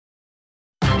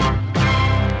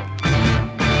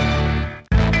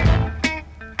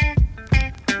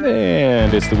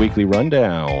And it's the weekly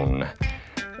rundown.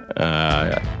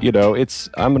 I'm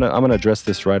gonna address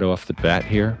this right off the bat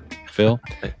here, Phil.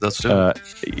 Let's do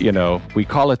it. We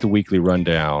call it the weekly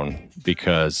rundown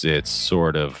because it's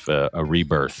sort of a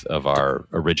rebirth of our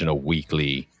original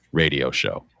weekly radio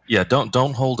show. Yeah, don't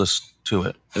hold us to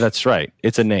it. That's right.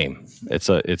 It's a name. It's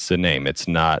a name. It's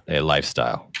not a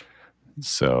lifestyle.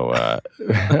 So,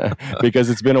 because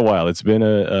it's been a while, it's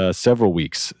been several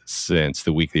weeks since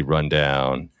the weekly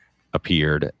rundown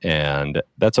appeared, and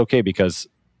that's okay because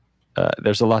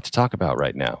there's a lot to talk about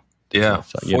right now. Yeah,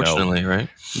 fortunately, right?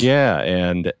 Yeah,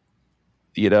 and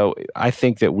I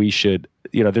think that we should.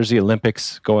 There's the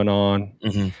Olympics going on.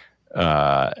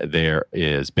 Mm-hmm. There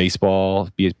is baseball.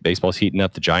 Baseball's heating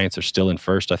up. The Giants are still in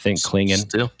first, I think, clinging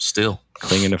to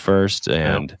first,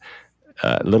 and.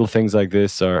 Little things like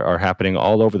this are happening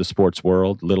all over the sports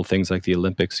world. Little things like the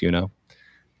Olympics,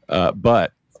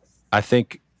 But I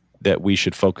think that we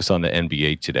should focus on the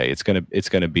NBA today. It's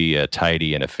gonna be a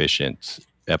tidy and efficient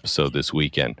episode this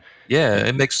weekend. Yeah,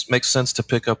 it makes sense to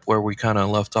pick up where we kind of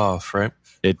left off, right?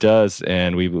 It does,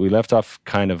 and we left off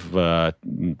kind of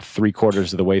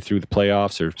 3/4 of the way through the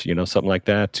playoffs, or something like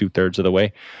that, 2/3 of the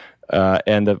way,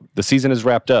 and the season is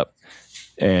wrapped up,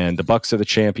 and the Bucks are the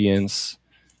champions.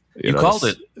 You called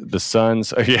it. The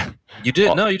Suns. Yeah, you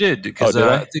did. No, you did. Because did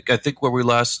I think where we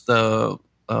last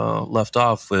left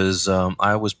off was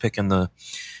I was picking the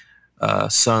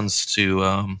Suns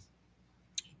to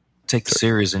take the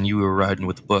series, and you were riding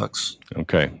with the Bucks.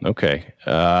 Okay.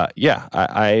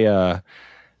 Yeah,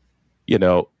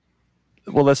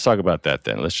 well, let's talk about that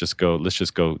then. Let's just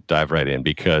go dive right in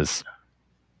because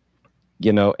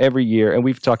every year, and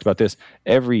we've talked about this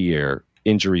every year,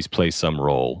 injuries play some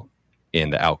role in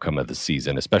the outcome of the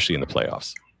season, especially in the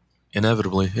playoffs.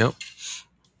 Inevitably, yep.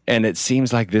 And it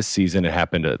seems like this season it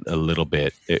happened a little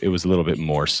bit. It was a little bit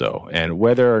more so. And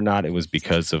whether or not it was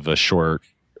because of a short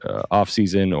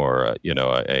offseason or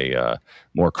a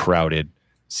more crowded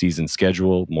season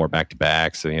schedule, more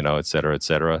back-to-backs, et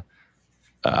cetera,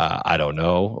 I don't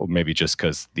know. Or maybe just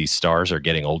because these stars are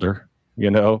getting older,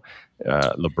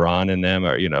 LeBron and them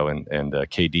are, and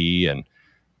KD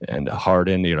and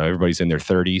Harden, everybody's in their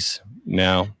 30s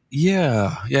now.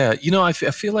 Yeah. I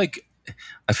feel like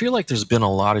there's been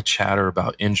a lot of chatter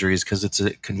about injuries because it's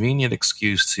a convenient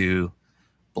excuse to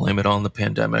blame it on the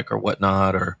pandemic or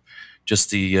whatnot, or just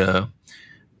the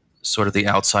sort of the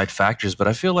outside factors. But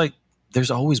I feel like there's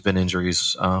always been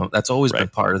injuries. That's always been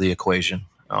part of the equation.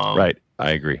 Right. I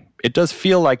agree. It does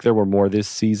feel like there were more this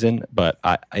season, but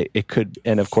it could,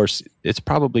 and of course, it's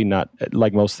probably not,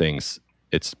 like most things,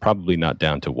 it's probably not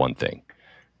down to one thing,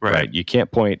 right? You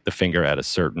can't point the finger at a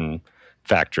certain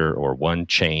factor or one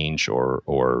change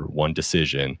or one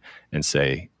decision and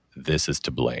say this is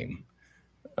to blame.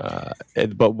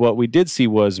 But what we did see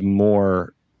was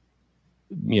more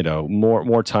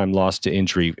time lost to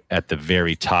injury at the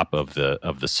very top of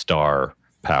the star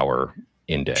power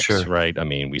index, right? I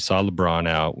mean, we saw LeBron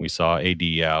out, we saw AD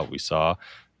out, we saw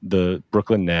the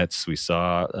Brooklyn Nets, we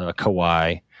saw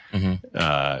Kawhi.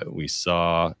 Mm-hmm. We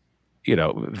saw,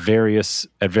 at various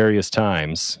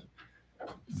times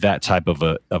that type of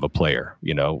a player,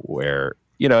 where,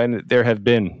 and there have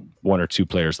been one or two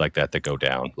players like that go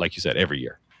down, like you said, every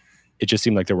year. It just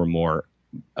seemed like there were more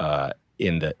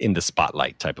in the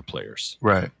spotlight type of players.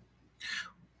 Right.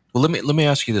 Well, let me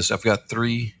ask you this. I've got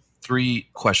three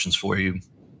questions for you.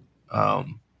 How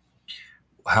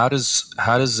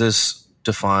does this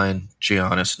define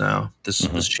Giannis now?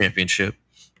 This championship.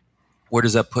 Where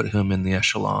does that put him in the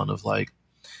echelon of like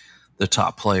the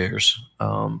top players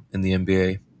in the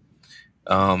NBA?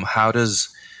 How does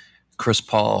Chris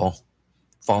Paul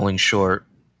falling short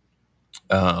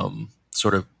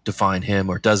sort of define him,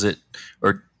 or does it,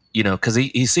 or because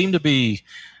he seemed to be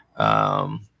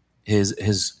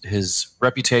his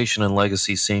reputation and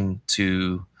legacy seemed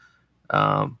to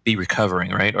be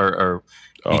recovering, right, or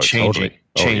be changing.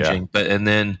 Yeah. But and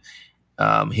then.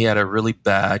 He had a really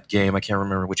bad game. I can't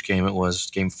remember which game it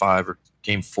was, game 5 or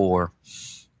game 4.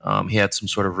 He had some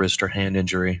sort of wrist or hand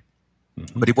injury,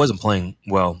 but he wasn't playing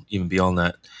well even beyond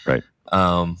that. Right.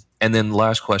 And then the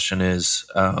last question is,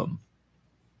 what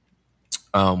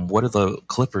do the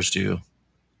Clippers do?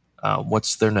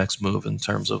 What's their next move in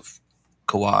terms of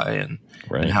Kawhi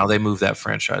and how they move that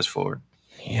franchise forward?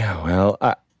 Yeah, well,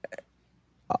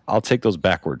 I'll take those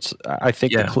backwards. I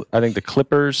think the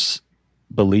Clippers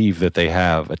believe that they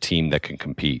have a team that can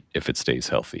compete if it stays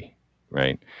healthy,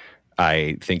 right?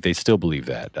 I think they still believe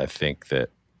that. I think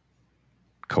that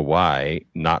Kawhi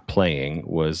not playing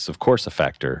was, of course, a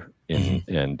factor in,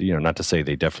 and not to say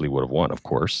they definitely would have won, of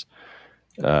course,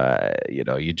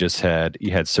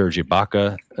 You had Serge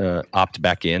Ibaka opt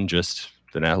back in just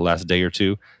the last day or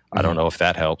two. I don't know if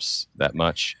that helps that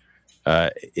much.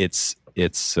 For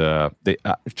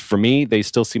me, they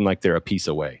still seem like they're a piece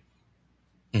away.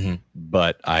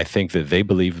 But I think that they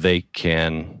believe they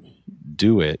can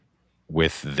do it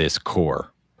with this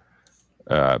core,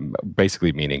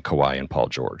 basically meaning Kawhi and Paul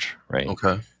George, right?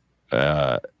 Okay.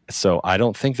 So I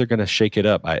don't think they're going to shake it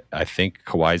up. I think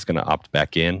Kawhi's going to opt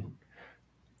back in,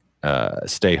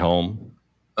 stay home.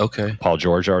 Okay. Paul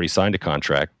George already signed a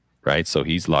contract, right? So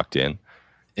he's locked in.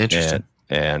 Interesting.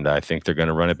 And I think they're going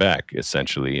to run it back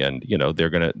essentially. And they're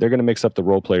going to mix up the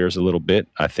role players a little bit.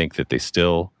 I think that they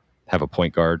still have a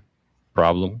point guard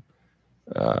problem.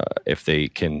 If they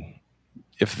can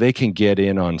get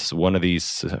in on one of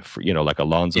these, like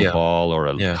Alonzo Ball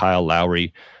or Kyle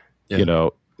Lowry,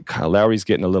 Kyle Lowry's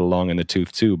getting a little long in the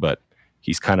tooth too, but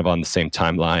he's kind of on the same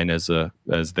timeline as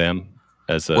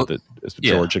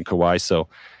George and Kawhi. So,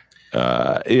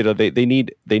 they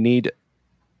need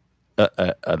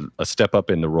a step up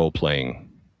in the role playing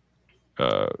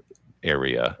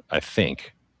area. I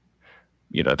think,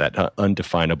 that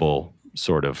undefinable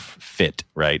sort of fit,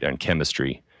 right, and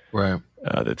chemistry, right,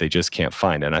 that they just can't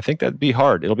find. And I think that'd be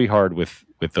hard. It'll be hard with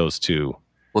those two.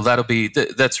 Well,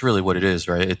 that's really what it is,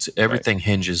 right? It's everything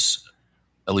hinges,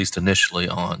 at least initially,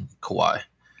 on Kawhi.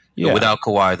 Yeah. Without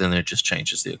Kawhi, then it just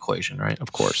changes the equation, right?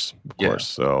 Of course.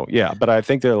 So but I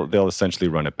think they'll essentially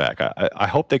run it back. I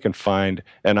hope they can find,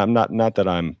 and I'm not that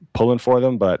I'm pulling for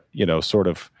them, but sort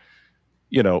of,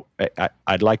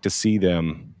 I'd like to see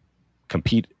them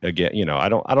compete again. I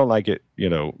don't like it,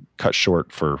 cut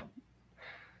short for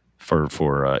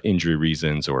injury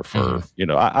reasons or for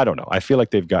I don't know. I feel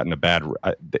like they've gotten a bad.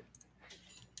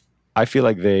 I feel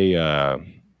like they.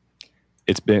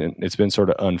 It's been sort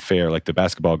of unfair. Like the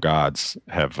basketball gods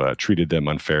have treated them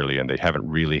unfairly, and they haven't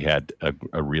really had a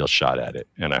real shot at it.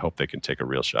 And I hope they can take a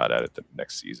real shot at it the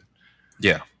next season.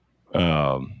 Yeah.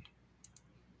 And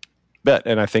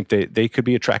I think they could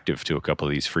be attractive to a couple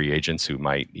of these free agents who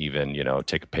might even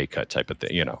take a pay cut type of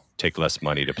thing. Take less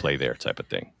money to play there type of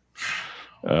thing.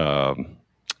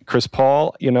 Chris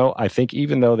Paul, I think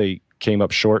even though they came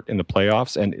up short in the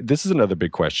playoffs, and this is another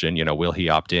big question, will he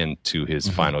opt in to his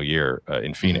final year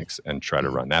in Phoenix and try to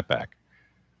run that back?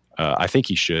 I think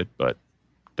he should, but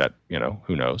that,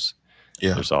 who knows?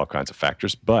 Yeah. There's all kinds of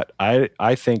factors. But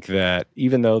I think that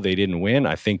even though they didn't win,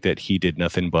 I think that he did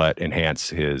nothing but enhance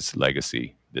his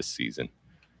legacy this season.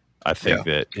 I think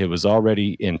that it was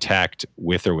already intact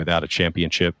with or without a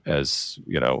championship as,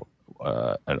 one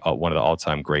of the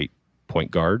all-time great point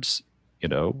guards,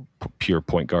 pure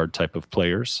point guard type of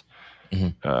players.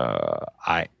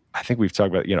 I think we've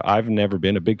talked about, I've never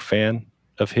been a big fan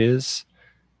of his,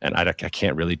 and I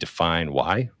can't really define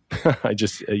why. I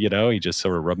just, he just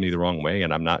sort of rubbed me the wrong way,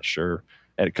 and I'm not sure,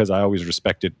 because I always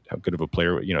respected how good of a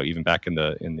player, even back in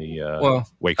the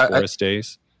Wake Forest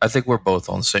days. I think we're both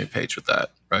on the same page with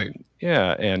that, right?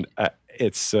 Yeah, and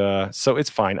so it's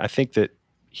fine. I think that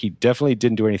he definitely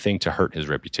didn't do anything to hurt his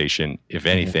reputation. If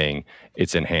anything,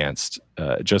 it's enhanced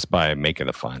just by making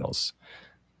the finals.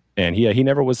 And he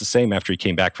never was the same after he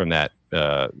came back from that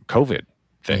COVID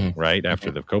thing, right? After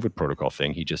the COVID protocol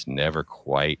thing, he just never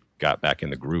quite got back in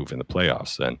the groove in the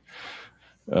playoffs. And,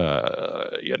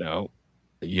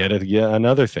 yet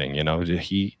another thing,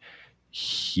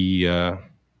 he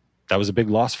that was a big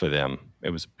loss for them.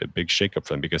 It was a big shakeup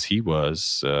for them because he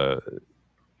was, not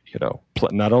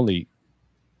only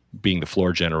being the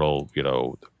floor general,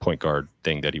 the point guard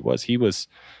thing that he was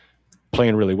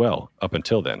playing really well up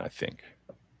until then, I think.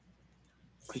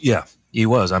 Yeah, he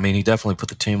was. I mean, he definitely put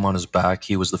the team on his back.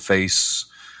 He was the face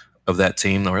of that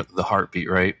team, the heartbeat,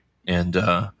 right? And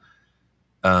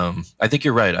I think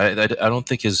you're right. I don't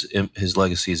think his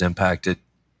legacy is impacted.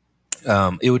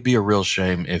 It would be a real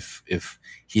shame if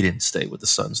he didn't stay with the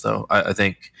Suns, though. I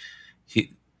think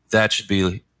that should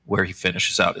be where he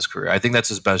finishes out his career. I think that's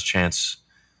his best chance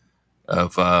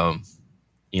of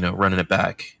running it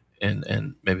back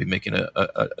and maybe making a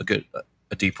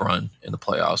deep run in the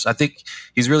playoffs. I think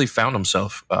he's really found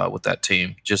himself with that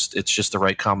team. It's just the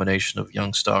right combination of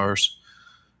young stars.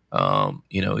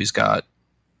 He's got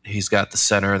the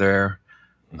center there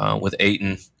with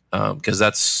Ayton because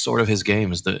that's sort of his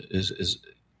game. In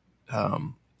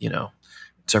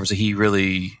terms of he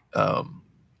really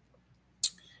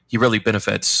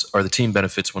benefits, or the team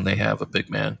benefits when they have a big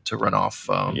man to run off.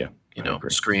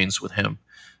 Screens with him.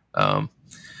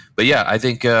 But yeah, I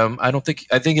think I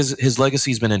think his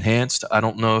legacy's been enhanced. I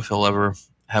don't know if he'll ever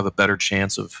have a better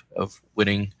chance of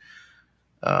winning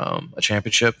a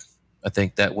championship. I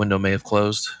think that window may have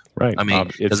closed. Right. I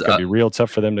mean, it's going to be real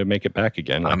tough for them to make it back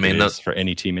again. Like it is for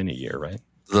any team in a year, right?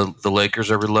 The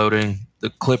Lakers are reloading. The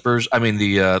Clippers. I mean,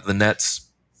 the Nets.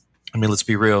 I mean, let's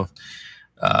be real.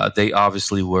 They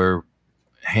obviously were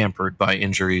hampered by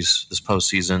injuries this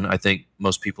postseason. I think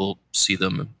most people see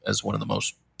them as one of the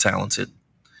most talented,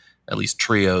 at least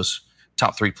trios,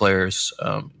 top three players,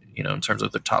 in terms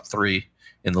of the top three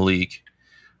in the league.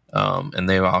 And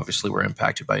they obviously were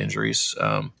impacted by injuries.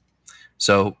 And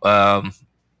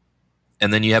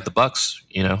then you have the Bucks,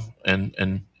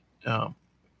 and a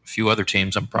few other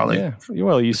teams. I'm probably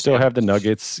Well, you still have the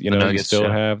Nuggets. You still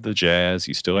have the Jazz.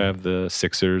 You still Mm-hmm. have the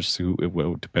Sixers, who,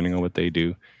 depending on what they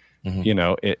do,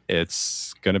 Mm-hmm.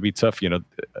 It's going to be tough.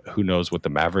 Who knows what the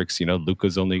Mavericks?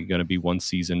 Luka's only going to be one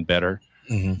season better.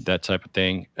 Mm-hmm. That type of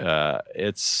thing.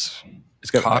 It's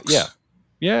got Hawks.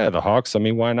 The Hawks. I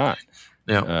mean, why not?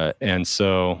 Yeah. And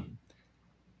so,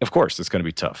 of course, it's going to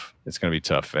be tough. It's going to be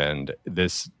tough. And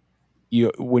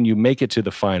when you make it to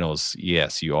the finals,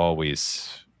 yes,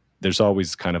 there's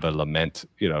always kind of a lament.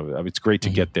 It's great to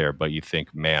get there, but you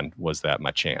think, man, was that my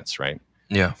chance, right?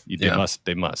 Yeah.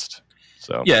 They must.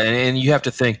 So yeah, and you have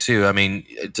to think too. I mean,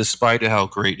 despite how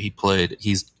great he played,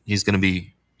 he's going to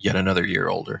be yet another year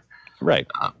older, right?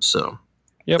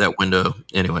 That window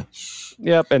anyway.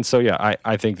 Yep. And so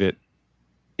I think that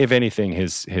if anything,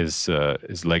 his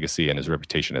legacy and his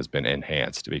reputation has been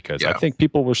enhanced because I think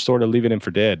people were sort of leaving him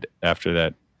for dead after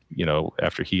that.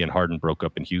 After he and Harden broke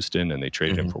up in Houston and they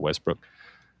traded him for Westbrook,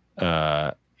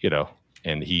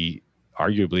 and he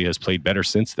arguably has played better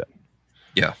since then.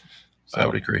 Yeah, so, I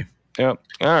would agree. Yeah.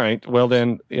 All right. Well,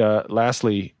 then,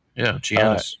 lastly,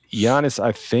 Giannis. Giannis,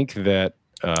 I think that,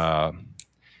 I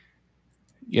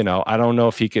don't know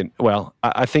if he can. Well,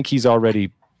 I think he's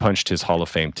already punched his Hall of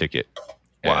Fame ticket.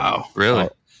 Wow, really?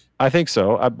 I think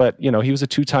so. But he was a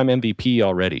 2-time MVP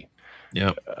already.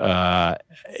 Yeah.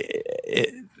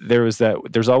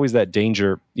 There's always that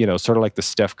danger, sort of like the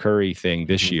Steph Curry thing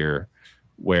this year,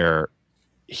 where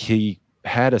he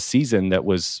had a season that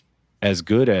was as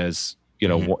good as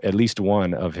at least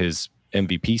one of his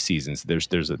MVP seasons.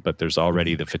 But there's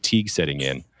already the fatigue setting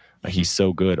in. He's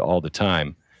so good all the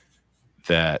time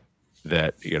that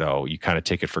you kind of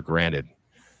take it for granted.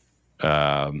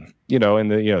 And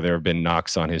there have been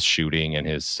knocks on his shooting and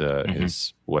his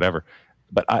whatever,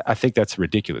 but I think that's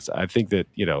ridiculous. I think that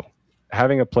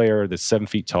having a player that's 7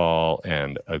 feet tall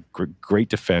and a great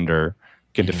defender,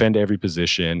 can defend every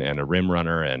position, and a rim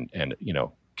runner, and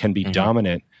can be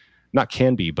dominant, not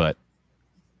can be, but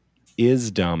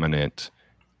is dominant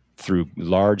through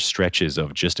large stretches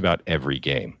of just about every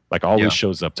game. Like always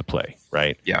shows up to play,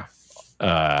 right? Yeah.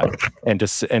 And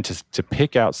to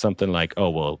pick out something like, oh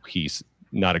well, he's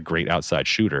not a great outside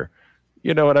shooter.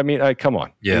 You know what I mean? Come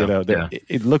on. Yeah.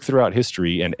 It looked throughout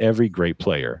history, and every great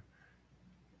player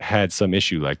had some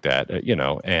issue like that.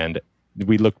 And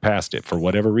we look past it for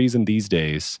whatever reason. These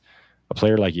days, a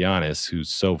player like Giannis, who's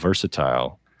so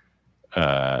versatile,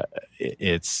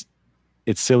 it's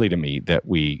silly to me that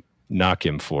we knock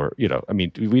him for. I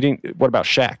mean, we didn't. What about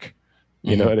Shaq?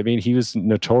 You know what I mean? He was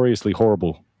notoriously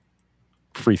horrible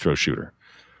free throw shooter.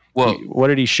 Well, what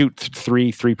did he shoot?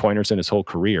 3 3-pointers in his whole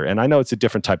career? And I know it's a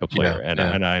different type of player, and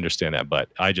I understand that, but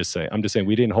I'm just saying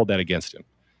we didn't hold that against him.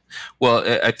 Well,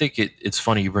 I think it's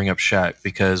funny you bring up Shaq,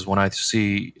 because when I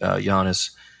see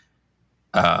Giannis,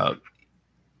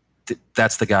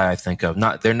 that's the guy I think of.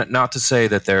 Not to say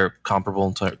that they're comparable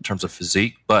in terms of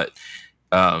physique, but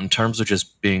in terms of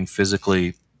just being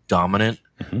physically dominant,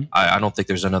 I don't think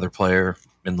there's another player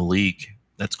in the league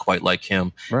that's quite like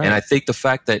him. Right. And I think the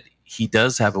fact that he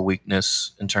does have a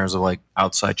weakness in terms of like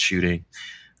outside shooting,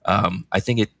 I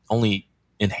think it only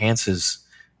enhances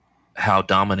how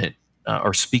dominant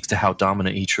or speaks to how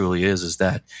dominant he truly is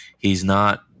that he's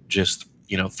not just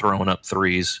throwing up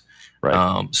threes,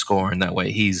 right. Scoring that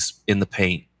way. He's in the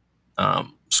paint,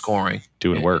 scoring,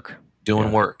 doing work.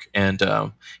 And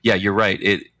you're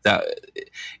right.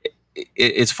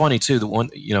 It's funny too. The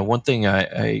one thing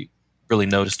I really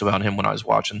noticed about him when I was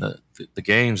watching the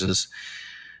games is,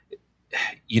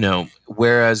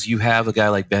 whereas you have a guy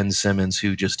like Ben Simmons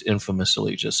who just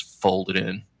infamously just folded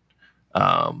in,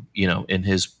 in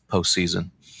his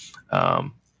postseason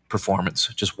performance,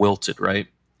 just wilted right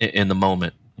in the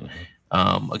moment.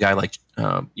 A guy like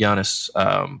Giannis,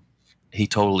 he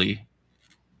totally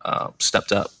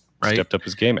stepped up. Right? Stepped up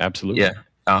his game, absolutely.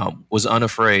 Yeah, was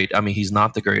unafraid. I mean, he's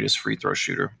not the greatest free throw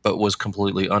shooter, but was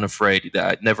completely unafraid.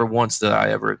 That never once did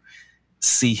I ever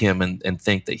see him and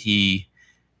think that he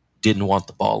didn't want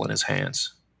the ball in his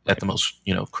hands at the most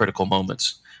critical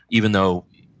moments. Even though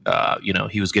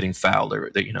he was getting fouled,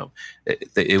 or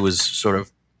it was sort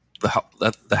of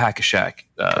the hack a Shaq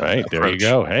right, approach. there you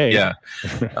go. Hey, yeah,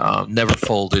 never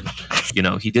folded.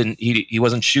 He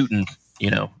wasn't shooting.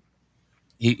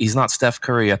 He's not Steph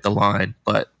Curry at the line,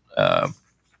 but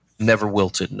never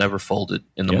wilted, never folded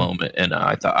in the moment, and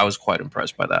I was quite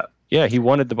impressed by that. Yeah, he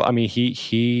wanted the. I mean,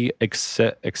 he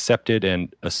accepted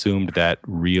and assumed that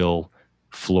real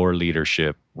floor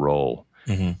leadership role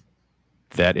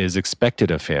that is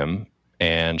expected of him,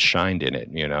 and shined in it.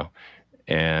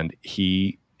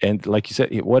 And like you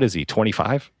said, what is he?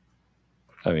 25?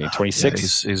 I mean,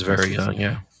 26. He's very young.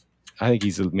 Yeah, I think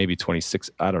he's maybe 26.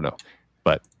 I don't know,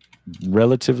 but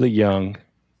relatively young.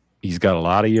 He's got a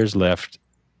lot of years left.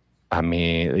 I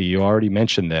mean, you already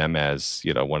mentioned them as,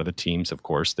 one of the teams, of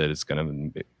course, that is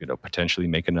going to, potentially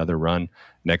make another run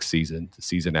next season, the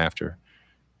season after.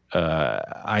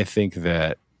 I think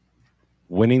that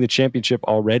winning the championship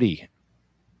already,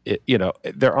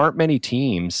 there aren't many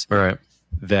teams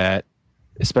that,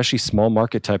 especially small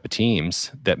market type of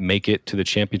teams, that make it to the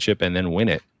championship and then win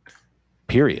it,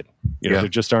 period. There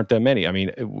just aren't that many. I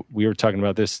mean, we were talking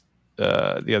about this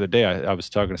the other day. I was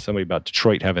talking to somebody about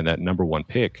Detroit having that number one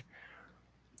pick.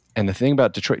 And the thing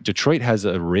about Detroit has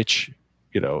a rich,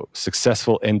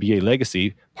 successful NBA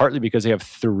legacy, partly because they have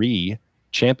 3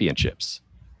 championships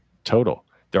total.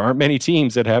 There aren't many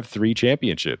teams that have 3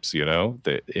 championships, out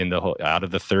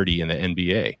of the 30 in the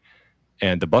NBA.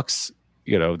 And the Bucks,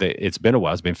 it's been a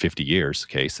while. It's been 50 years,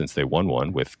 since they won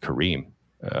one with Kareem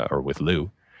or with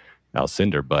Lou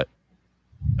Alcindor. But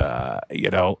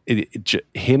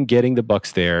him getting the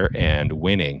Bucks there and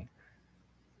winning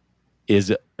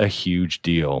is a huge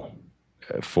deal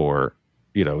for,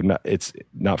 it's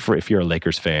not for if you're a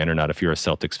Lakers fan, or not if you're a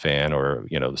Celtics fan, or,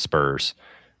 the Spurs,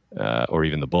 or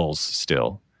even the Bulls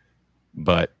still.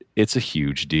 But it's a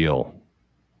huge deal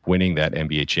winning that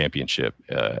NBA championship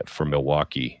for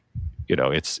Milwaukee.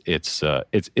 It's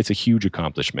a huge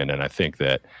accomplishment. And I think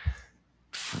that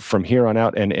from here on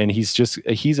out, and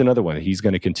he's another one. He's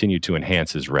going to continue to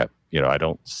enhance his rep. I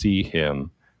don't see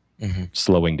him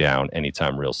slowing down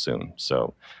anytime real soon.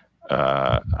 So,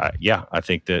 I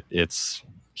think that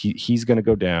he's going to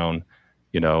go down,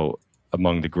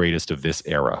 among the greatest of this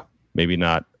era. Maybe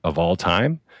not of all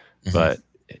time, but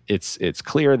it's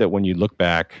clear that when you look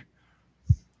back,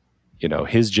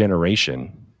 his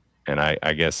generation, and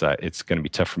I guess it's going to be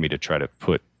tough for me to try to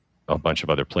put a bunch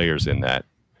of other players in that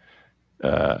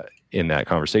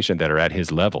conversation that are at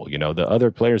his level. The other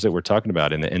players that we're talking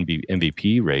about in the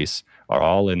MVP race are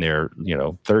all in their,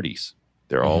 30s.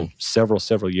 They're all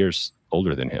several years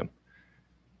older than him.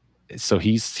 So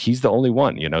he's the only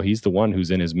one, he's the one who's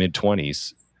in his mid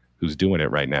 20s who's doing it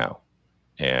right now.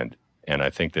 And I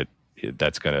think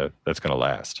that's going to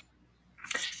last.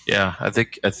 Yeah, I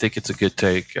think it's a good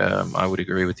take. I would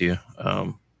agree with you.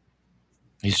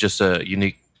 He's just a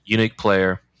unique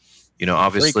player.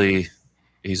 Obviously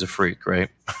he's a freak, right?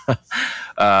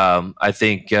 I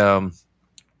think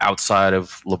outside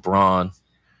of LeBron,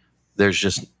 there's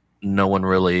just no one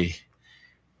really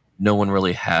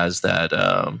has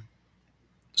that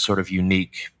sort of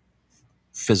unique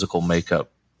physical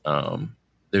makeup.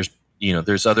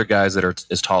 There's other guys that are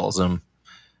as tall as him,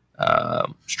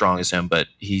 strong as him, but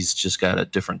he's just got a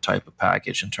different type of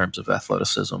package in terms of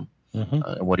athleticism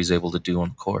and what he's able to do on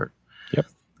the court. Yep.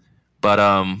 But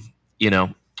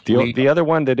the other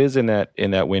one that is in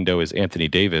that window is Anthony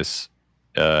Davis,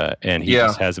 and he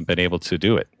just hasn't been able to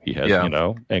do it. He has,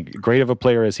 and great of a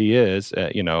player as he is,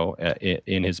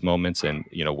 in his moments, and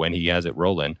when he has it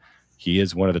rolling, he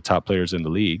is one of the top players in the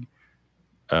league.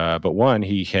 But one,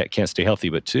 he can't stay healthy.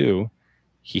 But two,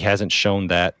 he hasn't shown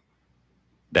that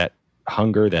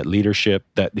hunger, that leadership.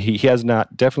 That he has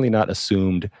definitely not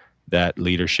assumed that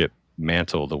leadership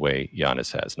mantle the way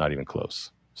Giannis has. Not even close.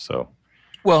 So,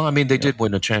 well, I mean, they did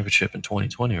win a championship in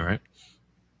 2020, right?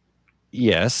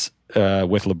 Yes,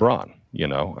 with LeBron.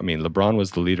 I mean, LeBron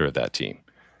was the leader of that team.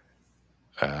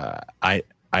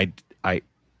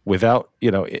 Without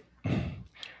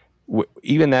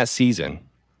even that season,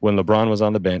 when LeBron was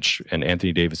on the bench and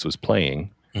Anthony Davis was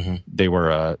playing, they were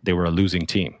a losing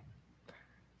team.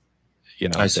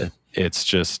 I see. It's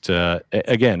just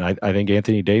again, I think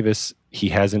Anthony Davis, he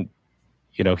hasn't,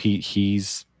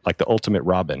 he's like the ultimate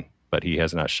Robin, but he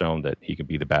has not shown that he can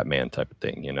be the Batman type of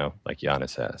thing, like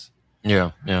Giannis has.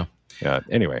 Yeah.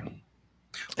 Anyway,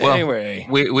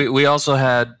 we also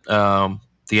had the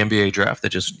NBA draft that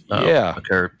just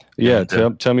occurred. Yeah,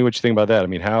 and, tell me what you think about that. I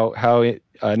mean, how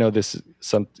I know this is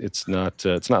it's not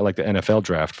like the NFL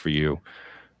draft for you,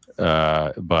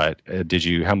 but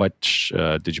how much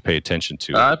did you pay attention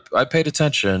to? I paid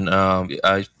attention.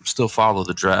 I still follow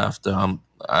the draft.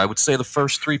 I would say the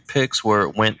first 3 picks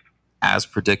went as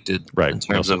predicted Right. in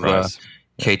terms No of surprise.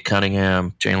 Cade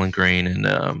Cunningham, Jalen Green,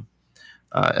 and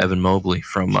Evan Mobley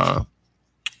from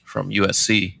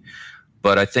USC.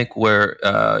 But I think where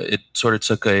it sort of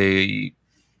took a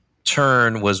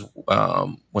turn was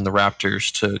when the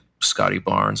Raptors took Scotty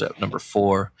Barnes at number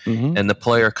 4, and the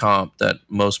player comp that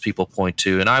most people point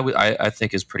to, and I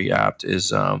think is pretty apt,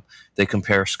 is they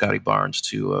compare Scotty Barnes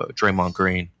to Draymond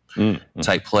Green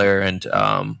type player, and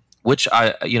which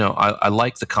I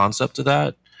like the concept of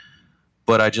that,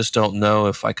 but I just don't know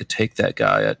if I could take that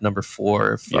guy at number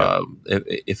 4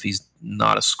 if he's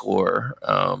not a scorer,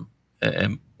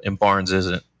 and Barnes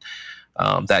isn't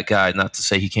that guy. Not to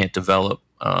say he can't develop.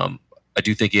 I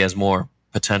do think he has more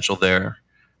potential there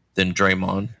than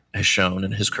Draymond has shown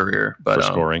in his career. But for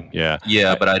scoring, yeah.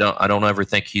 But I don't ever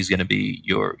think he's going to be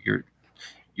your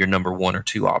number 1 or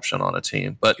 2 option on a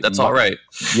team. But that's all right.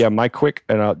 Yeah, my quick,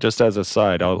 and just as a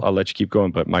side, I'll let you keep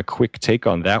going. But my quick take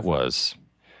on that was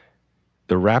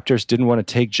the Raptors didn't want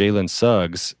to take Jalen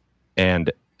Suggs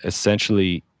and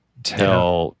essentially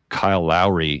tell Kyle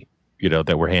Lowry,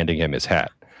 that we're handing him his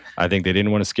hat. I think they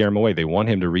didn't want to scare him away. They want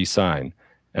him to re-sign.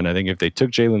 And I think if they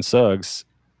took Jalen Suggs,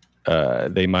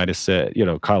 they might have said,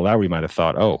 Kyle Lowry might have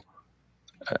thought,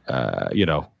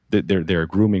 they're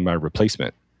grooming my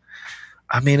replacement.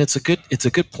 I mean, it's a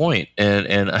good point,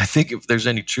 and I think if there's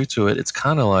any truth to it, it's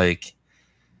kind of like,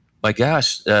 my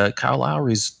gosh, Kyle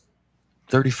Lowry's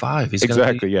 35. He's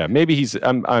exactly, yeah. Maybe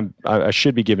I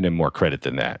should be giving him more credit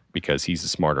than that because he's a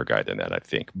smarter guy than that, I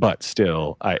think. But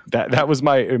still, that was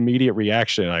my immediate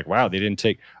reaction. Like, wow, they didn't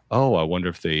take. Oh, I wonder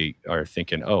if they are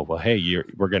thinking, oh, well, hey,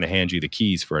 we're going to hand you the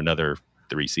keys for another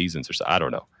 3 seasons or so. I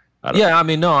don't know. I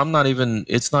mean, no, I'm not even.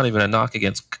 It's not even a knock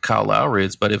against Kyle Lowry.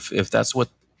 But if that's what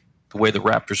the way the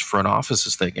Raptors front office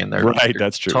is thinking, they're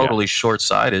that's true. Totally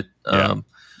short-sighted.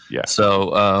 Yeah.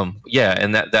 So,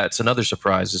 and that's another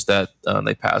surprise is that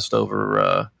they passed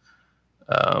over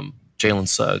Jalen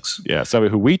Suggs. Yeah,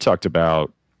 somebody who we talked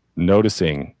about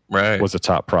noticing right. was a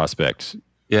top prospect.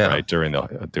 Yeah. Right during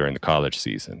the college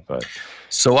season, but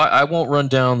so I won't run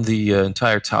down the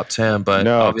entire top 10, but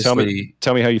obviously,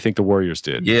 tell me how you think the Warriors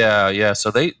did. Yeah.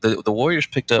 So the Warriors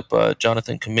picked up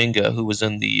Jonathan Kuminga, who was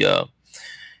in the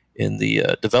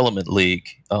development league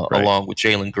along with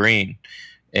Jalen Green,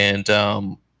 and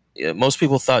most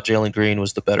people thought Jalen Green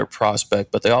was the better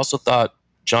prospect, but they also thought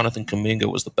Jonathan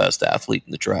Kuminga was the best athlete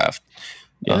in the draft.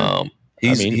 Yeah.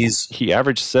 He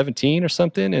averaged 17 or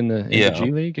something in the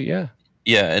G League.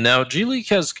 Yeah, and now G League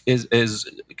is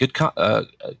a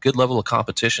good level of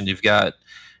competition. You've got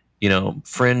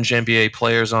fringe NBA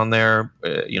players on there,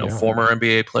 former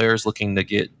NBA players looking to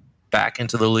get back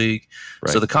into the league.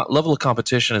 Right. So the level of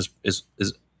competition is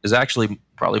actually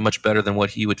probably much better than what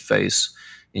he would face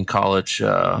in college,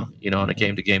 on a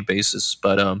game-to-game basis.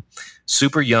 But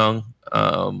super young.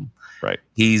 Right.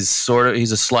 He's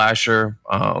a slasher.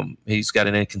 He's got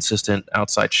an inconsistent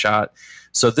outside shot.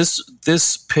 So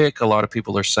this pick, a lot of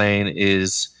people are saying,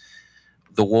 is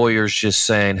the Warriors just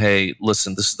saying, hey,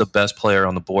 listen, this is the best player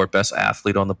on the board, best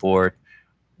athlete on the board.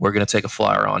 We're going to take a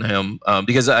flyer on him.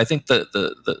 Because I think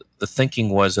the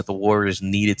thinking was that the Warriors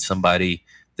needed somebody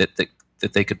that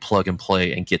they could plug and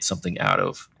play and get something out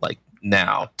of, like,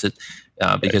 now,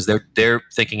 because they're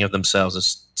thinking of themselves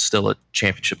as still a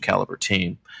championship caliber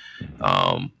team.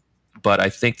 But I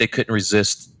think they couldn't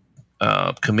resist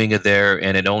Kuminga there,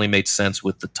 and it only made sense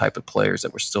with the type of players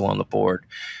that were still on the board.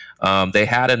 They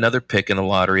had another pick in the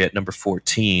lottery at number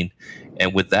 14,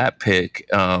 and with that pick,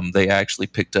 they actually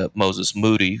picked up Moses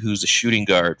Moody, who's a shooting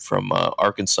guard from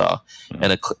Arkansas,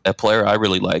 and a player I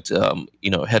really liked.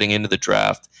 Heading into the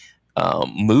draft,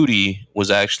 Moody was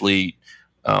actually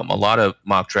a lot of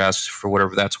mock drafts, for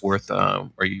whatever that's worth,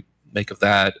 or you make of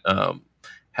that,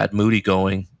 had Moody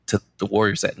going to the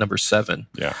Warriors at number 7.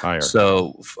 Yeah, higher.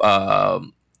 So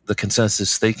the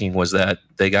consensus thinking was that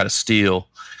they got a steal.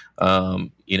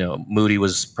 Moody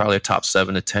was probably a top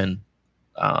 7 to 10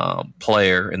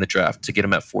 player in the draft. To get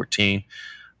him at 14,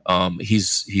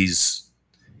 he's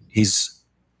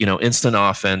instant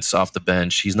offense off the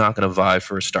bench. He's not going to vie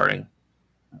for a starting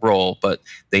role, but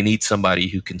they need somebody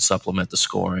who can supplement the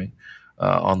scoring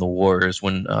on the Warriors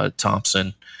when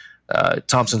Thompson's.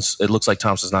 It looks like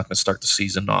Thompson's not going to start the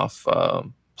season off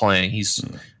playing. He's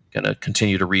going to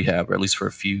continue to rehab, or at least for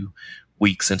a few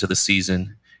weeks into the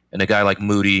season. And a guy like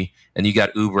Moody, and you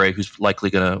got Oubre, who's likely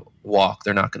going to walk.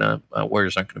 They're not going to.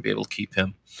 Warriors aren't going to be able to keep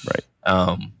him. Right.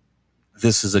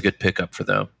 This is a good pickup for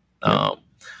them.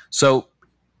 So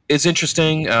it's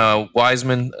interesting.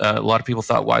 Wiseman. A lot of people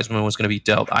thought Wiseman was going to be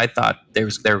dealt. I thought they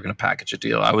were going to package a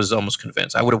deal. I was almost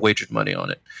convinced. I would have wagered money on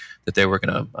it that they were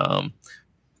going to.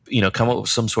 Come up with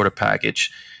some sort of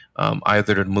package.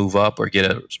 either to move up or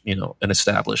get an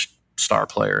established star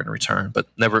player in return, but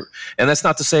never. And that's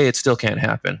not to say it still can't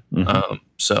happen.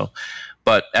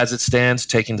 But as it stands,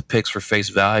 taking the picks for face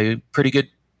value, pretty good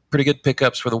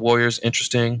pickups for the Warriors.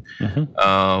 Interesting,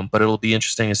 but it'll be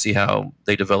interesting to see how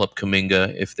they develop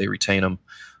Kuminga if they retain him,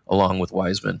 along with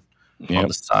Wiseman on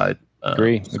the side.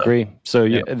 Agree. So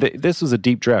this was a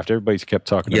deep draft. Everybody's kept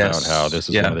talking about how this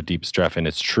is one of the deepest drafts, and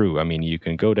it's true. I mean, you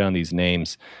can go down these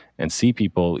names and see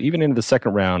people even into the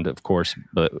second round, of course,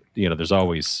 but there's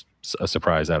always a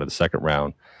surprise out of the second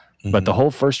round. But the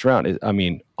whole first round, I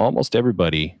mean, almost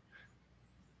everybody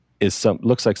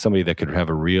looks like somebody that could have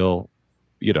a real,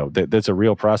 that's a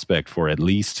real prospect for at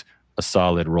least a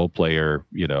solid role player,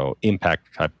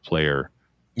 impact type player.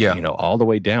 Yeah, all the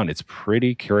way down. It's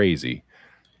pretty crazy.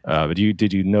 But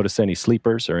did you notice any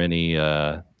sleepers or any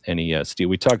steal?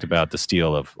 We talked about the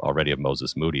steal of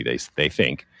Moses Moody. They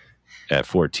think at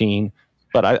 14,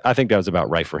 but I think that was about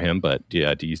right for him. But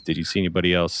yeah, did you see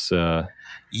anybody else?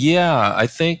 Yeah, I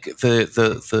think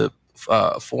the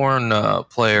foreign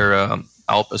player.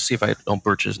 See if I don't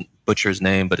butcher his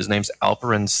name, but his name's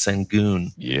Alperen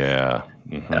Sengun. Yeah.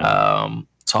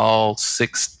 Tall,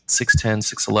 6'10",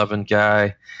 6'11"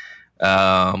 guy.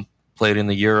 Played in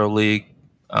the Euro League.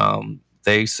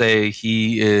 They say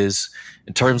he is,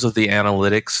 in terms of the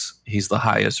analytics, he's the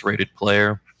highest rated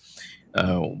player.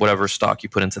 Whatever stock you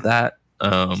put into that.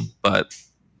 But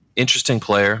interesting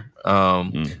player.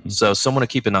 So someone to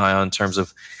keep an eye on in terms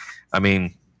of, I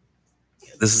mean,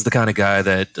 this is the kind of guy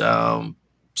that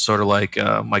sort of like,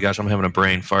 my gosh, I'm having a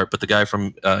brain fart, but the guy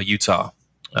from Utah,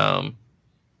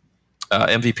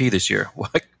 MVP this year.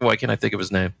 Why can't I think of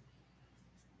his name?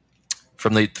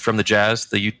 From the Jazz,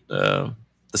 the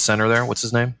center there. What's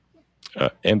his name?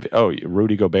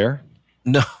 Rudy Gobert.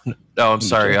 No, I'm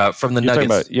sorry. From the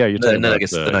Nuggets. You're talking about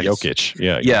Nuggets. The Nuggets.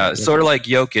 Jokic. Yeah. Sort of like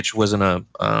Jokic wasn't a.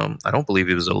 I don't believe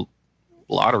he was a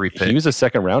lottery pick. He was a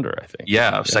second rounder, I think.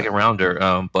 Yeah, second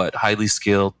rounder. But highly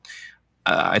skilled.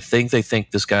 I think they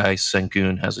think this guy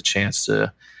Sengun has a chance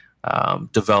to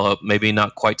develop, maybe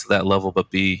not quite to that level, but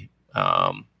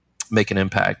make an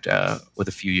impact with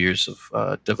a few years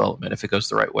of development if it goes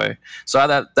the right way. So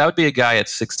that would be a guy at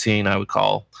 16 I would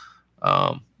call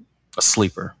a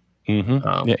sleeper.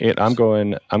 I'm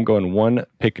going one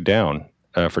pick down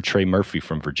for Trey Murphy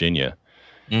from Virginia.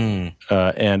 And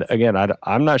again,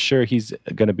 I'm not sure he's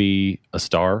going to be a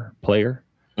star player,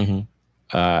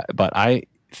 but I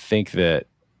think that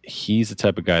he's the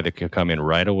type of guy that could come in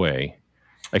right away.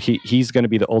 Like he's going to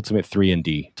be the ultimate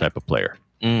 3-and-D type of player.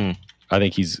 I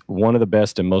think he's one of the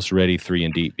best and most ready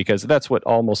 3-and-D, because that's what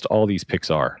almost all these picks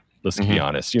are. Let's be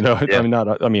honest.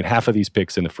 I mean, half of these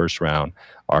picks in the first round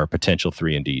are potential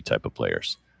 3-and-D type of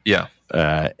players. Yeah.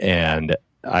 And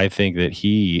I think that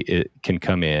he can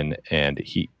come in and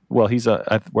where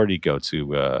did he go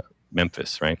to?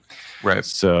 Memphis, right? Right.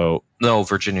 So no,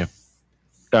 Virginia.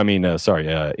 I mean, in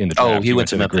the draft, he went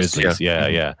to Memphis. Grizzlies.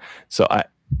 Yeah. So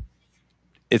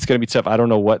it's going to be tough. I don't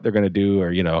know what they're going to do,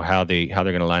 or how they're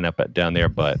going to line up down there.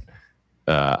 But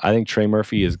I think Trey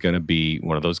Murphy is going to be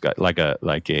one of those guys, like a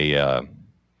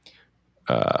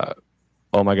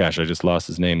oh my gosh, I just lost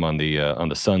his name on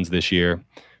the Suns this year,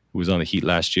 who was on the Heat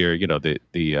last year.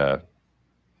 The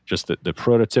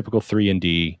prototypical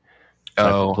 3-and-D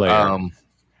type of player.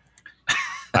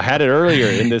 I had it earlier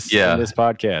in this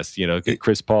podcast.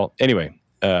 Chris Paul. Anyway,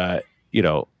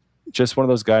 just one of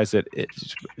those guys that it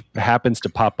happens to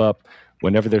pop up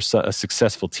whenever there's a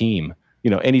successful team.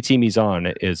 Any team he's on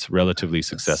is relatively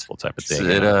successful type of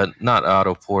thing. Not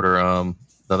Otto Porter. No,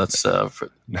 that's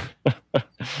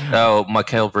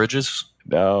Mikal Bridges.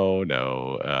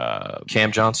 No.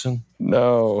 Cam Johnson.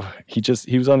 No, he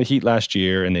was on the Heat last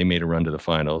year and they made a run to the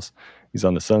finals. He's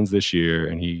on the Suns this year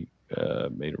and they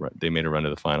made a run to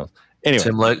the finals. Anyway,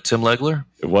 Tim Legler.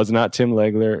 It was not Tim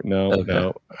Legler.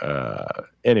 No.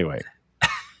 Anyway,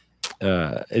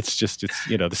 it's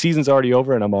the season's already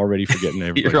over and I'm already forgetting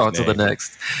everybody's You're on name. to the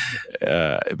next.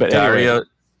 But Dario.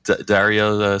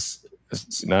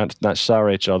 Not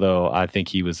Saric, although I think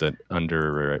he was an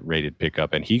underrated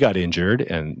pickup and he got injured,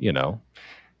 and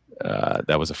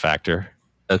that was a factor.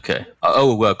 Okay.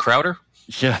 Crowder.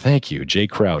 Yeah, thank you, Jay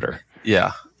Crowder.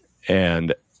 Yeah,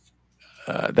 and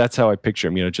that's how I picture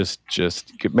him.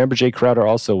 Just remember, Jay Crowder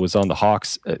also was on the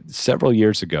Hawks several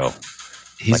years ago.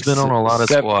 He's been on a lot of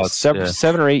squads.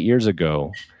 7 or 8 years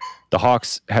ago, the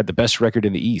Hawks had the best record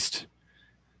in the East,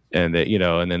 and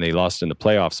and then they lost in the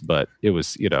playoffs. But it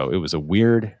was a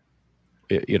weird.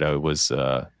 It was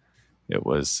Al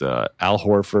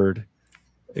Horford.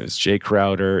 It was Jay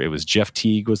Crowder. It was Jeff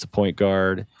Teague was the point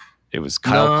guard. It was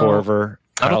Kyle Korver.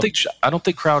 I don't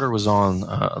think Crowder was on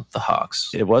the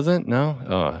Hawks. It wasn't.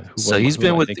 No. So he's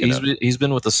been with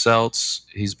the Celts.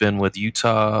 He's been with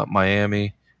Utah,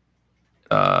 Miami.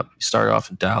 He started off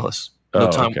in Dallas. No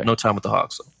time with the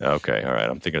Hawks. Though. Okay, all right.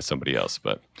 I'm thinking of somebody else,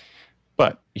 but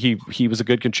he was a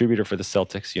good contributor for the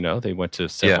Celtics. You know, they went to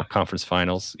several conference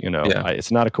finals. You know,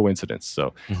 it's not a coincidence.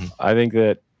 So I think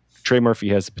that Trey Murphy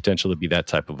has the potential to be that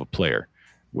type of a player,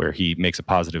 where he makes a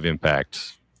positive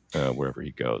impact wherever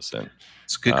he goes. And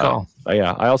it's a good call.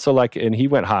 Yeah, I also like, and he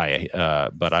went high,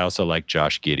 but I also like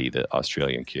Josh Giddey, the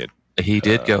Australian kid. He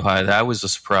did go high. That was a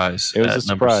surprise. It was a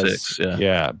surprise. Number 6,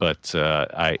 yeah, but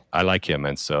I like him,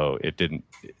 and so it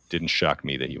didn't shock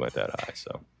me that he went that high.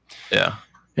 So yeah.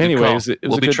 Anyways, it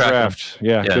was a good draft.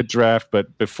 Yeah, good draft.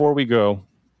 But before we go,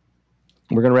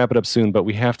 we're going to wrap it up soon. But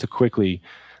we have to quickly.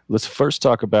 Let's first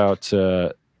talk about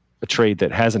a trade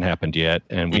that hasn't happened yet,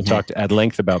 and we talked at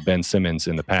length about Ben Simmons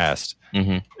in the past.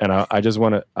 And I just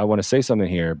want to say something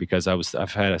here because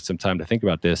I've had some time to think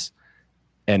about this,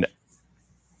 and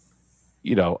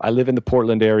you know, I live in the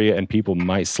Portland area, and people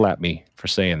might slap me for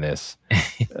saying this,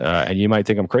 and you might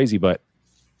think I'm crazy, but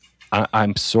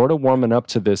I'm sort of warming up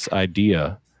to this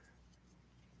idea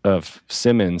of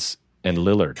Simmons and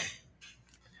Lillard.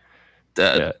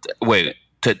 Wait,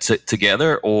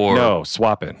 together or no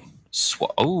swapping?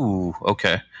 Oh,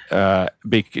 okay.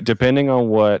 Depending on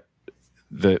what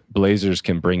the Blazers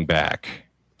can bring back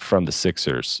from the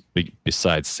Sixers,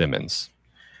 besides Simmons,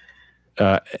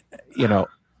 you know,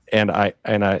 and I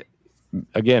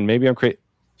again, maybe I'm crazy.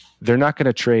 They're not going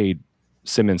to trade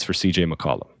Simmons for CJ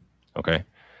McCollum, okay?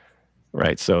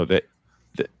 Right, so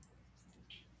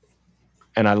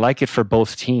and I like it for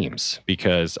both teams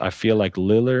because I feel like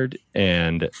Lillard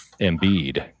and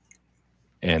Embiid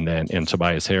and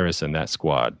Tobias Harris and that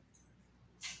squad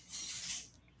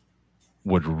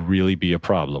would really be a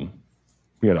problem,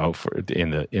 you know,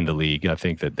 in the league. I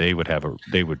think that they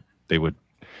would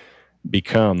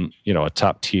become, you know, a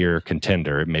top tier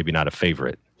contender, maybe not a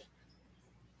favorite.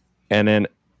 And then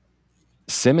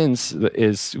Simmons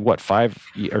is 5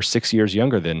 or 6 years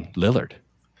younger than Lillard.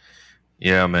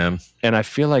 Yeah, man. And I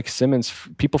feel like Simmons,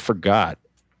 people forgot,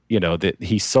 you know, that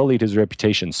he sullied his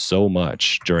reputation so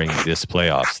much during this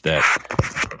playoffs that,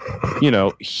 you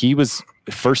know, he was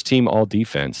first team all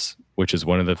defense, which is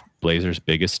one of the Blazers'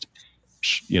 biggest,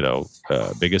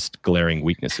 biggest glaring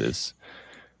weaknesses.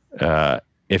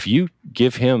 If you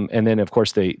give him, and then of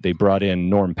course they brought in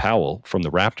Norm Powell from the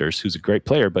Raptors, who's a great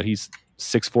player, but he's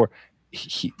 6'4".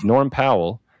 Norm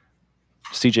Powell,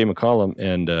 CJ McCollum,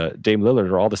 and Dame Lillard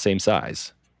are all the same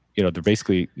size. You know, they're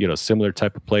basically, you know, similar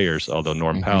type of players, although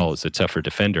Norm Powell is a tougher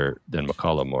defender than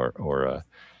McCollum or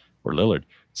Lillard.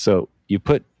 So you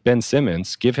put Ben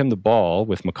Simmons, give him the ball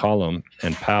with McCollum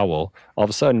and Powell, all of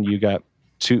a sudden you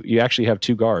actually have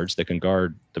two guards that can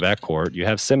guard the backcourt. You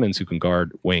have Simmons who can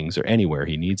guard wings or anywhere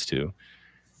he needs to.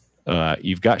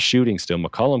 You've got shooting still.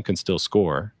 McCollum can still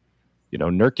score. You know,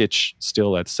 Nurkic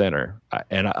still at center.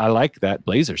 And I like that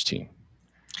Blazers team.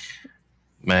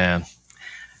 Man,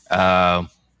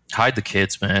 hide the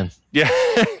kids, man. Yeah.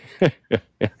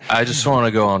 I just want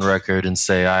to go on record and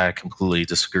say I completely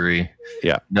disagree.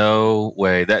 Yeah. No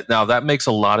way. That makes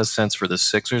a lot of sense for the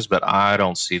Sixers, but I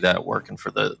don't see that working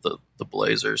for the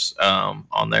Blazers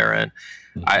on their end.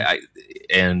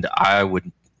 I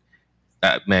would,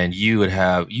 man,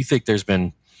 you think there's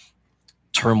been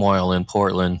turmoil in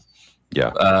Portland.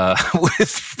 Yeah.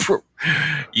 With,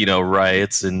 you know,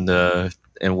 riots and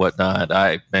whatnot.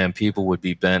 People would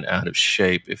be bent out of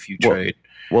shape if you trade.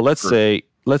 Well, let's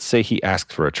say he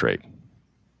asked for a trade.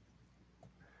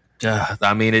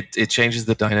 I mean, it changes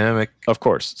the dynamic. Of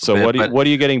course. So what are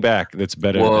you getting back that's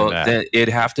better than that? Then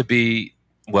it'd have to be,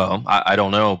 I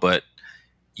don't know, but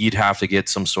you'd have to get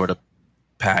some sort of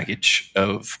package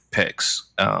of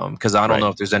picks. Because I don't know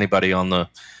if there's anybody on the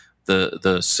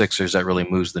Sixers that really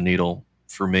moves the needle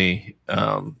for me.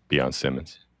 Beyond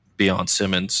Simmons.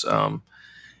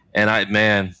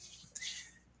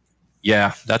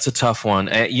 Yeah, that's a tough one.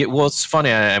 Well, it's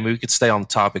funny. I mean, we could stay on the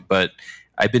topic, but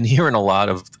I've been hearing a lot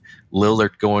of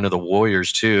Lillard going to the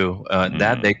Warriors too.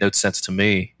 That made no sense to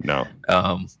me. No.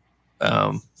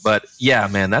 But yeah,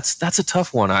 man, that's a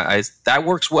tough one. That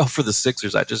works well for the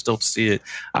Sixers. I just don't see it.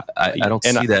 I don't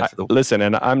see that. For the listen,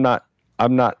 and I'm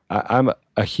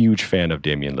a huge fan of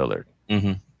Damian Lillard.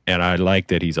 Mm-hmm. And I like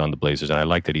that he's on the Blazers, and I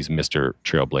like that he's Mr.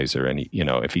 Trailblazer. And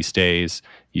if he stays,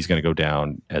 he's going to go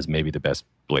down as maybe the best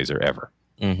Blazer ever.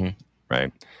 Mm-hmm.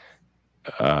 Right.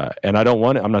 And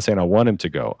I'm not saying I want him to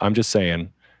go. I'm just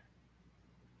saying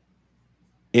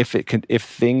if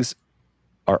things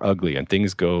are ugly and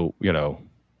things go,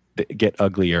 get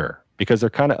uglier, because they're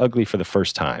kind of ugly for the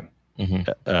first time.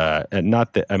 And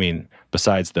not that, I mean,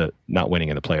 besides the not winning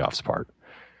in the playoffs part,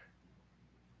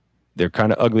 they're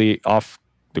kind of ugly off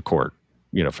the court,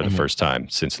 for the first time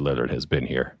since Lillard has been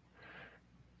here.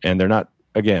 And they're not,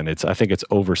 again, I think it's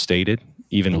overstated.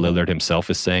 Even Lillard himself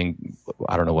is saying,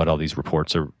 I don't know what all these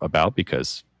reports are about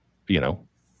because,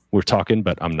 we're talking,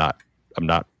 but I'm not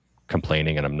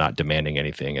complaining and I'm not demanding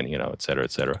anything and, et cetera,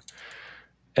 et cetera.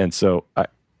 And so,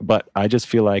 but I just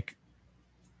feel like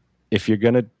if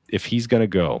he's going to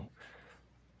go,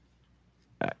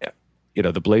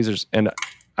 the Blazers, and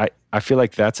I feel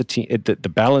like that's a team, the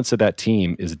balance of that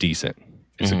team is decent.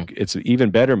 It's an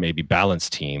even better, maybe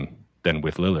balanced team than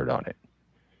with Lillard on it.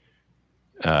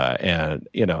 And,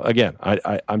 again,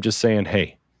 I'm just saying,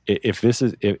 hey, if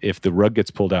the rug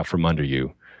gets pulled out from under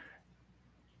you,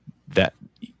 that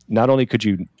not only could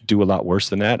you do a lot worse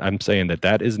than that, I'm saying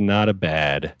that is not a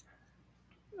bad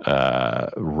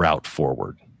route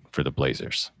forward for the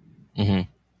Blazers. And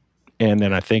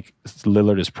then I think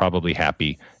Lillard is probably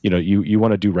happy. You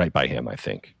want to do right by him, I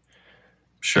think.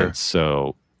 Sure. And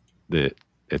so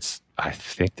I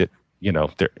think that,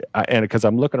 and because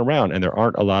I'm looking around and there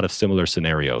aren't a lot of similar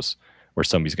scenarios where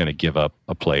somebody's going to give up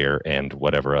a player and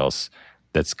whatever else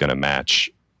that's going to match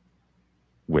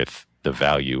with the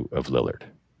value of Lillard.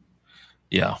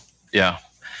 Yeah. Yeah.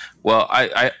 Well,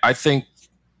 I think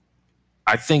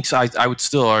I would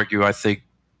still argue, I think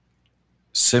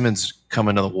Simmons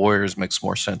coming to the Warriors makes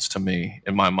more sense to me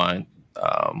in my mind.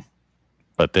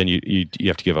 But then you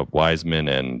have to give up Wiseman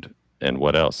and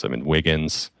what else? I mean,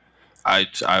 Wiggins.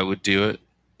 I would do it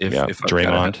if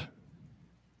Draymond.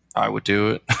 I would do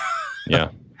it. Yeah.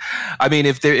 I mean,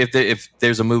 if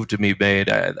there's a move to be made,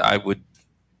 I would.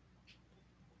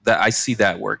 That I see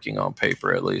that working on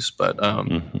paper at least, but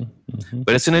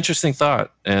but it's an interesting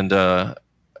thought, and all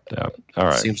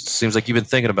right. Seems like you've been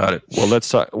thinking about it. Well, let's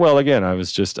talk. Well, again,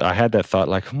 I had that thought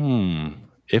like,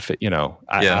 if it,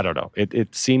 I don't know.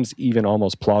 It seems even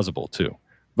almost plausible too.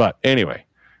 But anyway,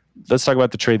 let's talk about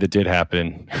the trade that did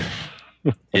happen.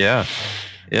 Yeah.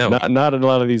 Not a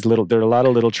lot of these little. There are a lot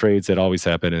of little trades that always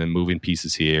happen, and moving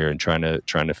pieces here, and trying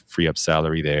to free up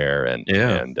salary there, and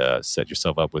set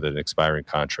yourself up with an expiring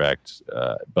contract.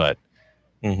 But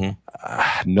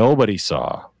nobody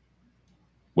saw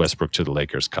Westbrook to the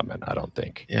Lakers coming. I don't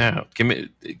think. Yeah, give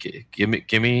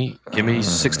me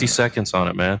 60 seconds on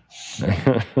it, man.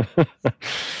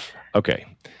 Okay.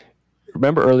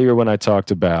 Remember earlier when I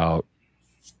talked about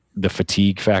the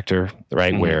fatigue factor,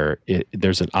 right? Where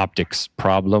there's an optics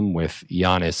problem with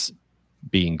Giannis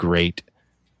being great,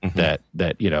 that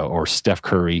or Steph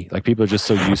Curry, like people are just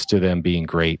so used to them being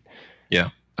great. Yeah,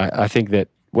 I think that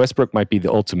Westbrook might be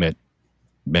the ultimate,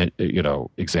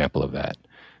 example of that.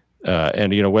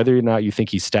 And whether or not you think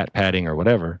he's stat padding or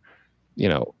whatever,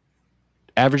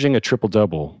 averaging a triple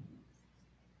double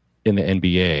in the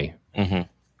NBA,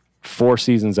 4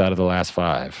 seasons out of the last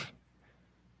 5.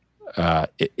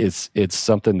 It's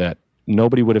something that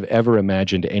nobody would have ever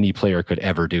imagined any player could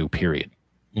ever do, period.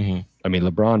 I mean,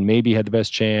 LeBron maybe had the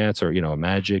best chance, or,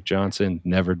 Magic Johnson,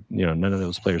 never, none of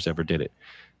those players ever did it,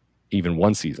 even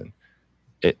one season.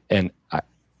 And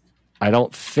I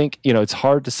don't think, it's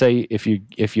hard to say if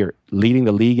you're leading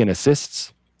the league in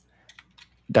assists,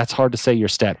 that's hard to say you're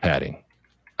stat padding,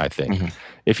 I think.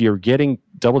 If you're getting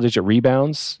double-digit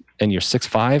rebounds and you're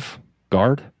 6'5"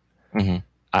 guard,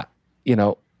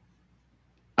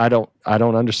 I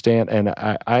don't understand, and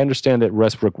I understand that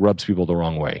Westbrook rubs people the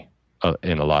wrong way for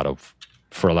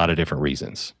a lot of different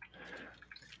reasons.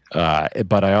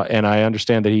 But I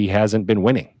understand that he hasn't been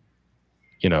winning,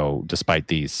 despite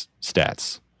these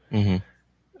stats,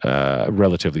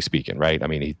 relatively speaking, right? I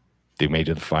mean, they made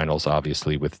it to the finals,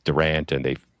 obviously, with Durant, and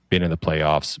they've been in the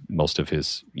playoffs most of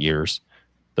his years,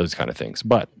 those kind of things.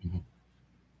 But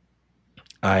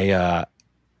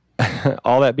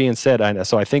all that being said,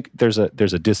 I think there's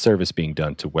a disservice being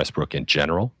done to Westbrook in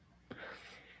general.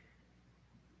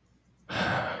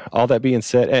 All that being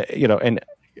said, and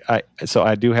I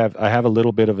have a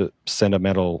little bit of a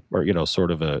sentimental, or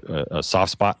sort of a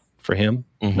soft spot for him.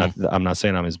 I'm not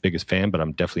saying I'm his biggest fan, but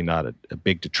I'm definitely not a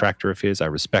big detractor of his. I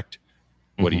respect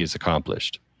what he has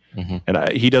accomplished,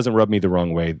 and he doesn't rub me the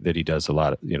wrong way that he does a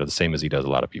lot of, the same as he does a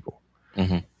lot of people.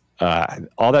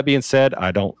 All that being said,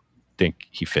 I don't think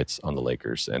he fits on the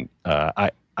Lakers, and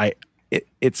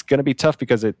it's going to be tough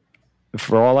because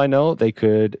for all I know, they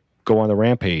could go on the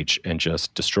rampage and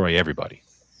just destroy everybody.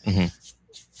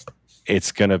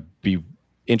 It's going to be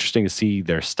interesting to see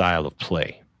their style of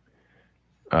play,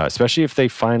 especially if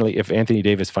Anthony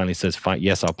Davis finally says, "Fine,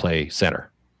 yes, I'll play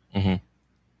center."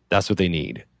 That's what they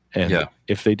need, and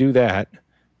if they do that,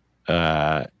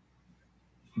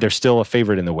 they're still a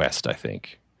favorite in the West, I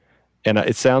think. And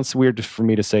it sounds weird for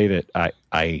me to say that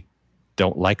I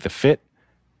don't like the fit,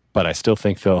 but I still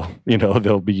think they'll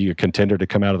be a contender to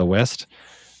come out of the West.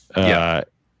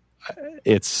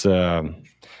 It's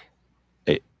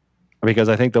because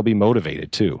I think they'll be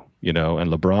motivated too, and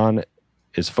LeBron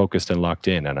is focused and locked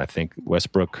in, and I think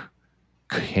Westbrook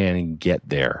can get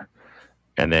there.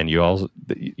 And then you also,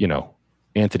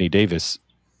 Anthony Davis,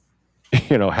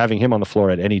 having him on the floor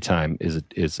at any time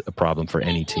is a problem for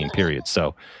any team, period.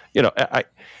 So, I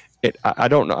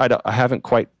don't know. I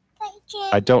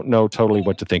don't know totally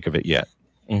what to think of it yet.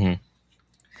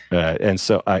 Mm-hmm. And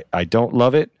so I don't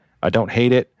love it. I don't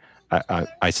hate it.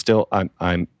 I'm still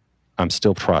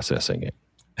processing it.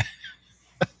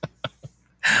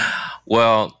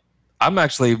 Well, I'm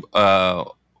actually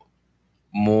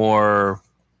more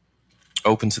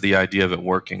open to the idea of it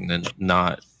working than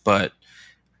not. But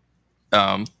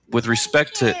with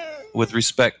respect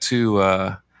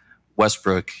to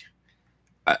Westbrook,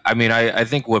 I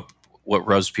think what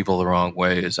rubs people the wrong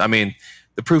way is, the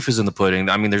proof is in the pudding.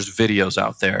 There's videos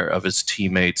out there of his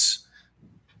teammates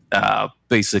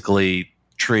basically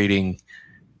treating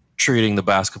the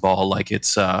basketball like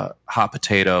it's hot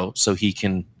potato,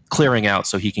 clearing out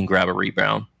so he can grab a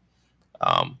rebound.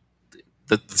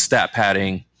 The stat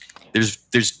padding, there's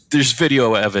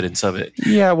video evidence of it.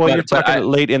 Yeah, well, you're talking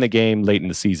late in the game, late in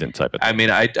the season type of thing.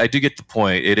 I do get the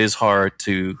point. It is hard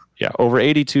to... Yeah, over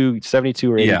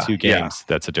 72 or 82 games,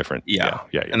 that's a different... Yeah.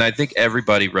 And I think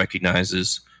everybody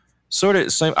recognizes sort of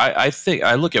the same... I think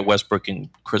I look at Westbrook and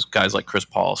guys like Chris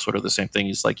Paul, sort of the same thing.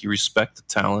 He's like, you respect the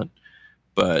talent,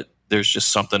 but there's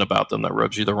just something about them that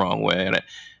rubs you the wrong way. And,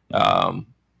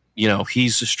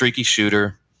 he's a streaky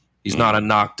shooter. He's not a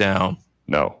knockdown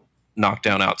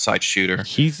outside shooter.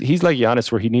 He's like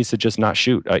Giannis, where he needs to just not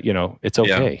shoot. It's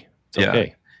okay. It's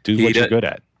okay. Do what you're good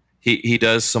at. He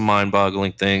does some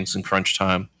mind-boggling things in crunch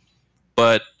time,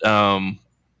 but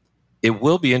it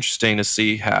will be interesting to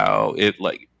see how it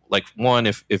one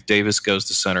if Davis goes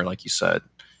to center, like you said,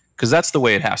 because that's the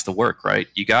way it has to work, right?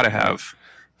 He's got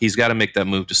to make that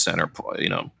move to center,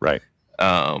 Right.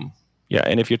 And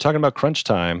if you're talking about crunch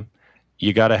time,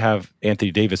 you got to have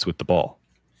Anthony Davis with the ball,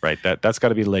 right? That's got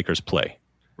to be the Lakers' play,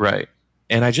 right?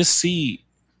 And I just see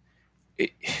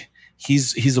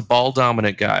he's a ball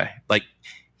dominant guy. Like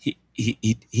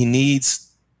he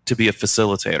needs to be a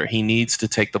facilitator. He needs to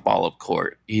take the ball up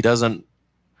court. He doesn't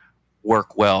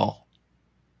work well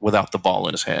without the ball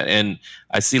in his hand. And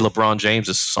I see LeBron James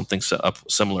as something a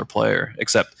similar player,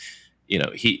 except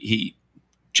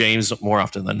James more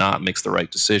often than not makes the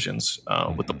right decisions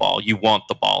with the ball. You want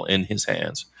the ball in his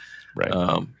hands. Right.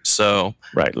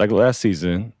 Right. Like last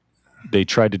season, they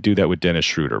tried to do that with Dennis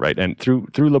Schroeder, right? And through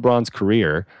LeBron's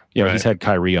career, he's had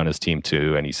Kyrie on his team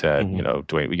too, and he's had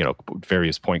Dwayne,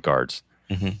 various point guards.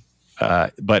 Mm-hmm.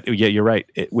 But yeah, you're right.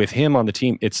 With him on the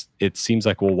team, it seems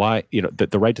like, well, why?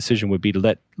 The right decision would be to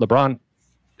let LeBron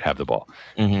have the ball,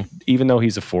 even though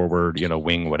he's a forward,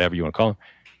 wing, whatever you want to call him.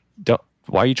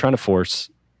 Why are you trying to force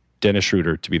Dennis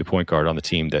Schroeder to be the point guard on the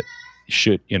team that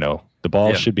should, the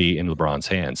ball should be in LeBron's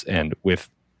hands? And with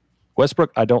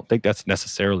Westbrook, I don't think that's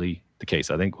necessarily the case.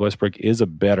 I think Westbrook is a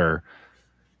better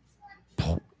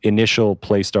initial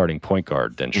play starting point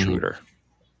guard than Schroeder.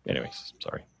 Anyways,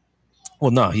 sorry.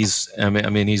 Well, no, he's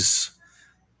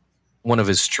one of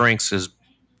his strengths is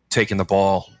taking the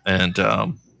ball and,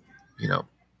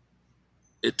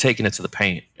 taking it to the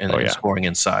paint and scoring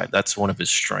inside. That's one of his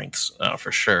strengths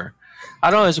for sure. I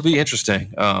don't know. This will be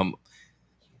interesting.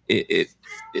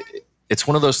 It's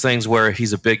one of those things where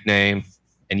he's a big name,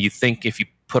 and you think if you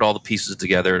put all the pieces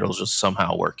together, it'll just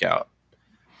somehow work out.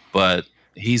 But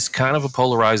he's kind of a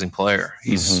polarizing player.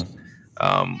 He's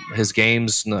his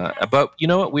game's not. But you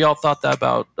know what? We all thought that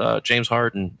about James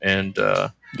Harden and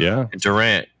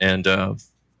Durant. And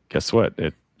guess what?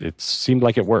 It seemed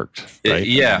like it worked. Right?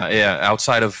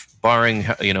 Outside of barring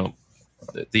the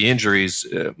injuries,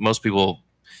 most people,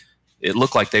 it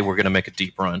looked like they were going to make a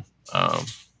deep run.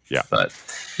 But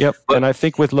and I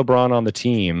think with LeBron on the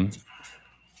team,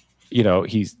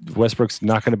 Westbrook's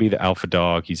not going to be the alpha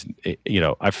dog.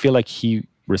 I feel like he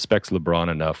respects LeBron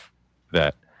enough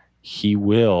that he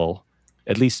will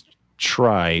at least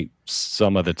try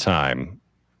some of the time,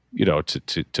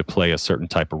 to play a certain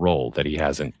type of role that he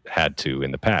hasn't had to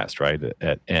in the past, right?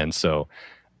 And so,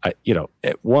 you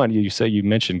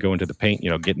mentioned going to the paint,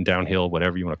 getting downhill,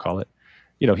 whatever you want to call it.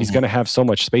 He's going to have so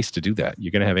much space to do that.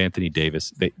 You're going to have Anthony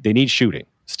Davis. They need shooting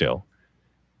still,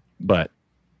 but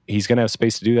he's going to have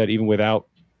space to do that even without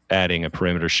adding a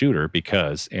perimeter shooter,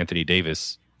 because Anthony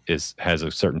Davis has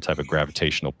a certain type of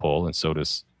gravitational pull, and so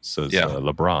does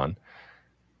LeBron.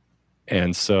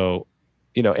 And so,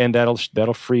 and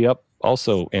that'll free up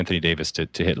also Anthony Davis to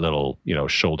hit little,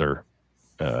 shoulder,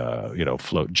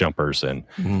 float jumpers. And,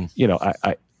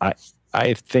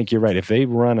 I think you're right. If they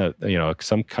run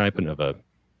some kind of a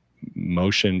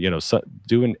motion,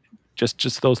 doing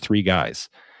just those three guys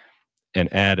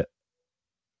and add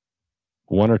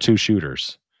one or two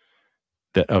shooters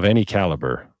that of any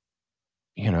caliber,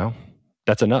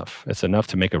 that's enough. It's enough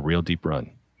to make a real deep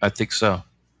run. I think so.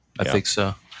 I think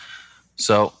so.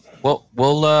 So, we'll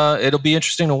it'll be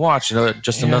interesting to watch.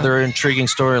 Just another intriguing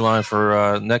storyline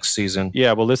for next season.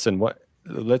 Yeah. Well, listen.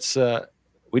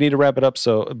 We need to wrap it up.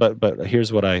 So, but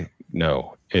here's what I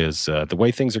know is the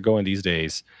way things are going these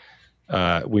days.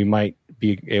 We might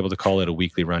be able to call it a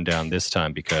weekly rundown this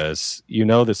time because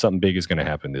that something big is going to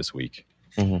happen this week.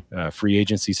 Mm-hmm. Free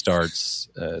agency starts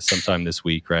sometime this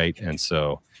week, right? And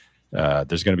so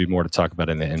there's going to be more to talk about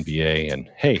in the NBA. And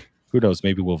hey, who knows?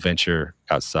 Maybe we'll venture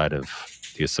outside of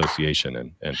the association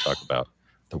and talk about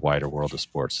the wider world of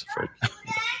sports for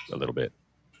a little bit.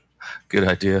 Good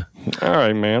idea. All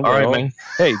right, man. All right, man.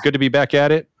 Hey, good to be back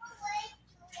at it.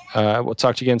 We'll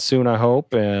talk to you again soon, I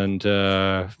hope. And,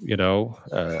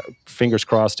 fingers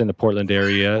crossed in the Portland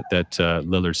area that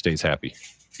Lillard stays happy.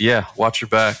 Yeah, watch your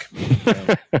back.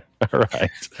 All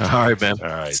right. All right, man. All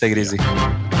right. Let's take it easy.